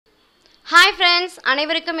Hi friends,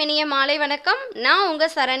 அனைவருக்கும் இனிய மாலை வணக்கம். நான் உங்க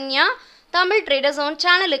சரண்யா தமிழ் ட்ரேடர்ஸோன்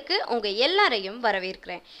சேனலுக்கு உங்க எல்லாரையும்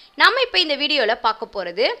வரவேற்கிறேன். நாம இப்போ இந்த வீடியோல பார்க்க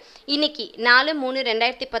போறது இன்னைக்கு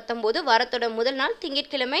 4/3/2019 வாரத்தோட முதல் நாள்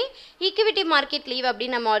திங்கட்கிழமை ஈக்விட்டி மார்க்கெட் லீவ் அப்படி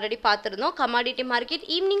நம்ம ஆல்ரெடி பார்த்திருந்தோம். கமாடிட்டி மார்க்கெட்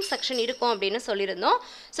ஈவினிங் செக்ஷன் இருக்கும் அப்படினு சொல்லிருந்தோம்.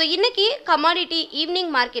 சோ இன்னைக்கு கமாடிட்டி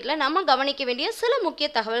ஈவினிங் மார்க்கெட்ல நம்ம கவனிக்க வேண்டிய சில முக்கிய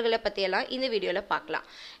தகவல்களை பத்தி எல்லாம் இந்த வீடியோல பார்க்கலாம்.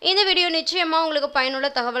 இந்த வீடியோ நிச்சயமா உங்களுக்கு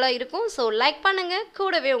பயனுள்ள தகவலா இருக்கும். சோ லைக் பண்ணுங்க,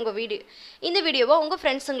 கூடவே இந்த வீடியோவை உங்க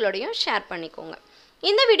ஃப்ரெண்ட்ஸ்ங்களோடயும் ஷேர் பண்ணிக்கோங்க.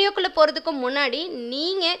 இந்த வீடியோக்குள்ள போறதுக்கு முன்னாடி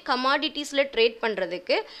நீங்க கமாடிட்டிஸ்ல ட்ரேட்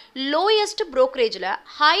பண்றதுக்கு லோயஸ்ட் brokerage-ல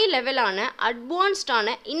ஹை லெவலான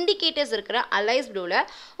அட்வான்ஸ்டான இண்டிகேட்டர்ஸ் இருக்கிற அலைஸ் ப்ளூல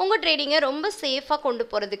உங்க ட்ரேடிங்கை ரொம்ப சேஃபா கொண்டு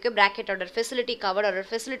போறதுக்கு bracket order facility, cover order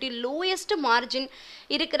facility, lowest margin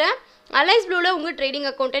இருக்கிற அலைஸ் ப்ளூல உங்க ட்ரேடிங்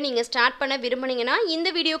அக்கௌண்ட்டை நீங்க ஸ்டார்ட் பண்ண விரும்புனீங்கன்னா இந்த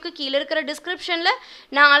வீடியோக்கு கீழ இருக்கிற டிஸ்கிரிப்ஷன்ல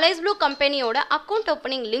நான் அலைஸ் ப்ளூ கம்பெனியோட அக்கவுண்ட்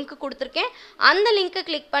ஓபனிங் லிங்க் கொடுத்திருக்கேன். அந்த லிங்கை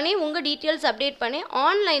கிளிக் பண்ணி உங்க டீடைல்ஸ் அப்டேட் பண்ணி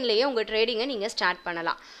ஆன்லைன்லயே உங்க ட்ரேடிங்கை நீங்க ஸ்டார்ட்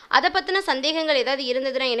பண்ணலாம். அத பத்தின சந்தேகங்கள் ஏதாவது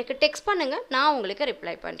இருந்ததுன்னா எனக்கு டெக்ஸ்ட் பண்ணுங்க, நான் உங்களுக்கு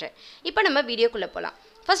ரிப்ளை பண்றேன். இப்போ நம்ம வீடியோக்குள்ள போலாம்.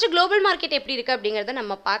 ஃபர்ஸ்ட் குளோபல் மார்க்கெட் எப்படி இருக்கு அப்படிங்கறத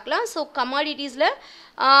நம்ம பார்க்கலாம். சோ கமாடிட்டிஸ்ல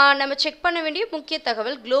நம்ம செக் பண்ண வேண்டிய முக்கிய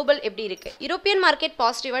தகவல் குளோபல் எப்படி இருக்கு. யூரோப்பியன் மார்க்கெட்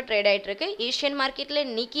பாசிட்டிவா ட்ரேட் ஆயிட்டு இருக்கு. ஏசியன் மார்க்கெட்ல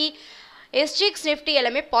நிக்கி SGX நிஃப்டி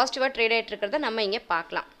எல்லாமே பாசிட்டிவா ட்ரேட் ஆயிட்டு இருக்கிறத நம்ம இங்க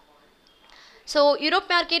பார்க்கலாம். So Europe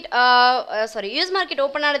market US market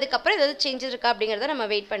open ஆனதுக்கு அப்புறம் ஏதாவது சேஞ்சஸ் இருக்கா அப்படிங்கிறத நம்ம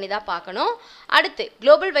வெயிட் பண்ணி தான் பார்க்கணும். அடுத்து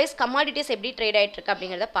குளோபல் வைஸ் கமாடிட்டிஸ் எப்படி ட்ரேட் ஆயிட்டு இருக்கு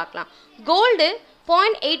அப்படிங்கிறத பார்க்கலாம். கோல்டு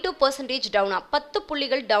 0.82% டவுனா 10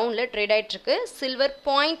 புள்ளிகள் டவுன்ல ட்ரேட் ஆயிட்டு இருக்கு. சில்வர்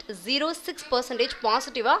 0.06%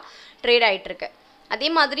 பாசிட்டிவா ட்ரேட் ஆயிட்டு இருக்கு. அதே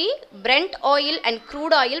மாதிரி friend oil and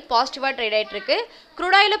crude oil பாசிட்டிவா ட்ரேட் ஆயிட்டு இருக்கு.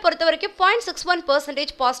 க்ரூட் ஆயிலை பொறுத்த வரைக்கும்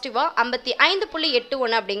 0.61% பாசிட்டிவா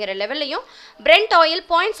 55.81 அப்படிங்கிற லெவல்லையும், பிரெண்ட் ஆயில்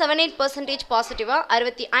 0.78% பாசிட்டிவா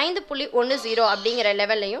 65.10 அப்படிங்கிற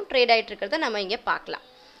லெவல்லையும் ட்ரேட் ஆயிட்டு இருக்கிறத நம்ம இங்கே பார்க்கலாம்.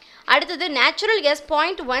 அடுத்தது நேச்சுரல் கேஸ்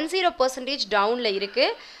 0.10% டவுன்ல இருக்கு.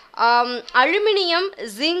 அலுமினியம்,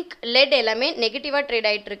 ஜிங்க், லெட் எல்லாமே நெகட்டிவா ட்ரேட்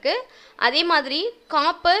ஆயிட்டு இருக்கு. அதே மாதிரி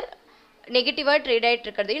காப்பர் நெகட்டிவா ட்ரேட் ஆயிட்டு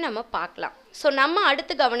இருக்கிறதையும் நம்ம பார்க்கலாம். ஸோ நம்ம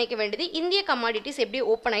அடுத்து கவனிக்க வேண்டியது இந்திய கமாடிட்டிஸ் எப்படி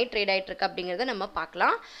ஓப்பன் ஆகி ட்ரேட் ஆயிட்டு இருக்கு அப்படிங்கிறத நம்ம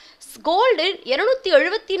பார்க்கலாம். கோல்டு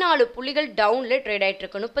 274 புள்ளிகள் டவுன்ல ட்ரேட் ஆயிட்டு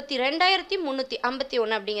இருக்கு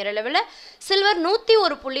 32,351 அப்படிங்கிற லெவலில். சில்வர்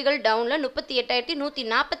 101 புள்ளிகள் டவுன்ல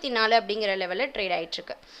 38,144 அப்படிங்கிற லெவலில் ட்ரேட் ஆயிட்டு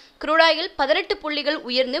இருக்கு. க்ரூட் ஆயில் 18 புள்ளிகள்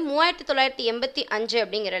உயர்ந்து 3,985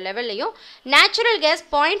 அப்படிங்கிற லெவல்லையும், நேச்சுரல் கேஸ்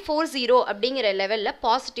 0.40 அப்படிங்கிற லெவலில்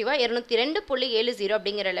பாசிட்டிவா 202.70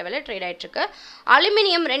 அப்படிங்கிற லெவலில் ட்ரேட் ஆயிட்டு இருக்கு.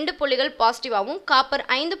 அலுமினியம் 2 புள்ளிகள் பாசிட்டிவாகவும், காப்பர்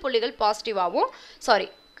 5 புள்ளிகள் பாசிட்டிவாகவும்,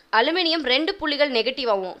 அலுமினியம் 2 புள்ளிகள்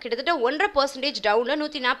நெகட்டிவாகவும் கிட்டத்தட்ட 1.5% டவுன்ல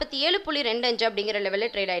 147.25 அப்படிங்கிற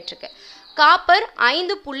லெவலில் ட்ரேட் ஆயிட்டு இருக்கு. காப்பர்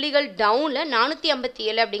 5 புள்ளிகள் டவுன்ல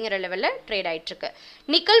 457 அப்படிங்கிற லெவலில் ட்ரேட் ஆயிட்டு இருக்கு.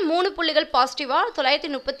 நிக்கல் 3 புள்ளிகள் பாசிட்டிவா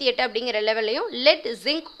 938 அப்படிங்கிற லெவல்லையும், லெட்,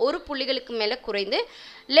 ஜிங்க் 1 புள்ளிகளுக்கு மேல குறைந்து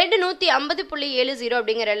லெட் 150.70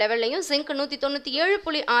 அப்படிங்கிற லெவல்லையும், ஜிங்க்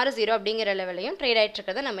 197.60 அப்படிங்கிற லெவல்லையும் ட்ரேட் ஆயிட்டு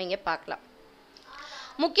இருக்கிறத நம்ம இங்க பார்க்கலாம்.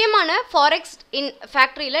 முக்கியமான ஃபாரெக்ஸ்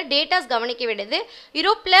ஃபேக்டரியில டேட்டாஸ் கவனிக்க வேண்டியது.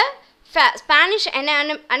 யூரோப்ல ஸ்பானிஷ்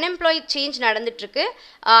அன்எம்ப்ளாய்ட் சேஞ்ச் நடந்துட்டு இருக்கு.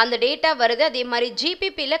 அந்த டேட்டா வருது. அதே மாதிரி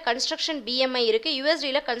ஜிபிபியில் கன்ஸ்ட்ரக்ஷன் பிஎம்ஐ இருக்கு.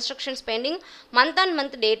 யூஎஸ்டியில் construction spending month on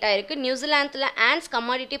month data இருக்கு. நியூசிலாந்தில் ஆன்ஸ்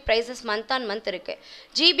commodity prices month on month இருக்கு.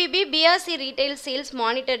 GBP PRC retail sales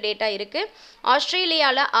monitor data இருக்கு.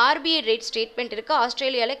 ஆஸ்திரேலியாவில் ஆர்பிஐ ரேட் ஸ்டேட்மெண்ட் இருக்கு.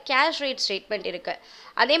 ஆஸ்திரேலியாவில் கேஷ் ரேட் ஸ்டேட்மெண்ட் இருக்கு.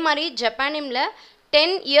 அதே மாதிரி ஜப்பானில்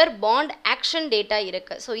 10-year பாண்ட் ஆக்ஷன் டேட்டா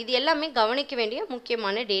இருக்கு. ஸோ இது எல்லாமே கவனிக்க வேண்டிய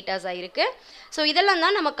முக்கியமான டேட்டாஸாக இருக்கு. ஸோ இதெல்லாம்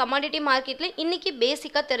தான் நம்ம கமாடிட்டி மார்க்கெட்ல இன்னைக்கு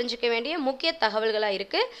பேசிக்காக தெரிஞ்சுக்க வேண்டிய முக்கிய தகவல்களாக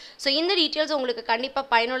இருக்கு. ஸோ இந்த டீட்டெயில்ஸ் உங்களுக்கு கண்டிப்பாக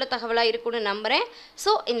பயனுள்ள தகவலாக இருக்கும்னு நம்புறேன்.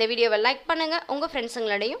 ஸோ இந்த வீடியோவை லைக் பண்ணுங்க, உங்க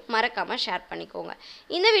ஃப்ரெண்ட்ஸுங்களோடையும் மறக்காம ஷேர் பண்ணிக்கோங்க.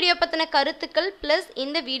 இந்த வீடியோ பற்றின கருத்துக்கள் ப்ளஸ்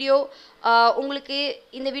உங்களுக்கு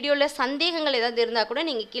இந்த வீடியோவில் சந்தேகங்கள் ஏதாவது இருந்தால் கூட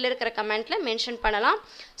நீங்கள் கீழே இருக்கிற கமெண்ட்ல மென்ஷன் பண்ணலாம்.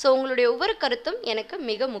 ஸோ உங்களுடைய ஒவ்வொரு கருத்தும் எனக்கு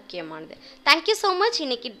மிக முக்கியமானது. Thank you so much.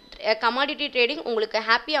 இன்னைக்கு கமாடிட்டி ட்ரேடிங் உங்களுக்கு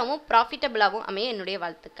ஹாப்பியாகவும் ப்ராஃபிட்டபிளாகவும் அமைய என்னுடைய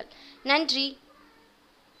வாழ்த்துக்கள். நன்றி.